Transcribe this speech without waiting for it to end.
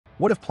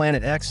What if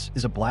Planet X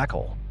is a black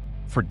hole?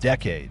 For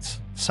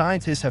decades,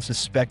 scientists have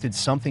suspected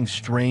something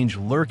strange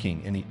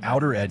lurking in the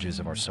outer edges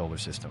of our solar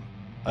system.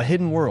 A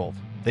hidden world,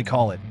 they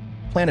call it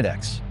Planet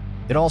X.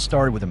 It all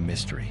started with a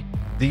mystery.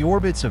 The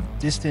orbits of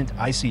distant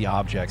icy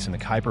objects in the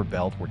Kuiper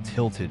Belt were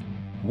tilted,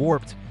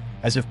 warped,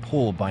 as if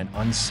pulled by an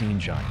unseen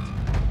giant.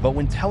 But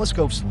when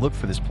telescopes looked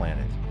for this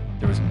planet,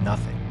 there was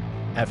nothing.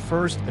 At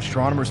first,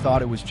 astronomers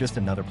thought it was just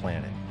another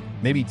planet,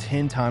 maybe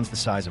 10 times the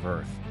size of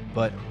Earth.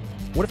 But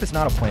what if it's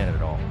not a planet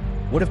at all?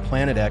 What if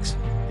Planet X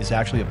is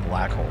actually a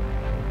black hole?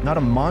 Not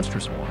a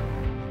monstrous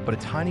one, but a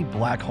tiny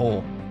black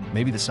hole,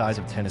 maybe the size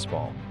of a tennis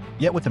ball,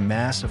 yet with a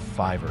mass of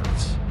 5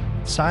 Earths,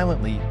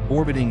 silently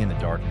orbiting in the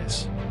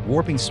darkness,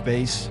 warping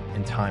space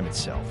and time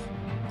itself.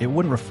 It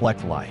wouldn't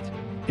reflect light.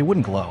 It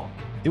wouldn't glow.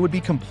 It would be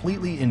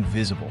completely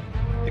invisible,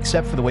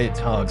 except for the way it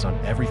tugs on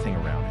everything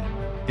around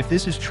it. If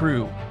this is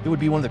true, it would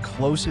be one of the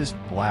closest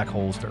black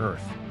holes to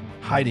Earth,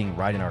 hiding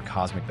right in our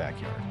cosmic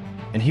backyard.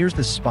 And here's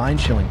the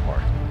spine-chilling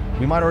part.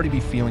 We might already be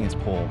feeling its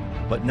pull,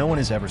 but no one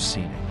has ever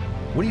seen it.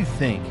 What do you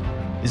think?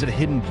 Is it a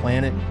hidden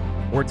planet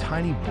or a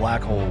tiny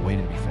black hole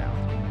waiting to be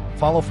found?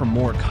 Follow for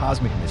more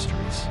cosmic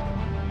mysteries.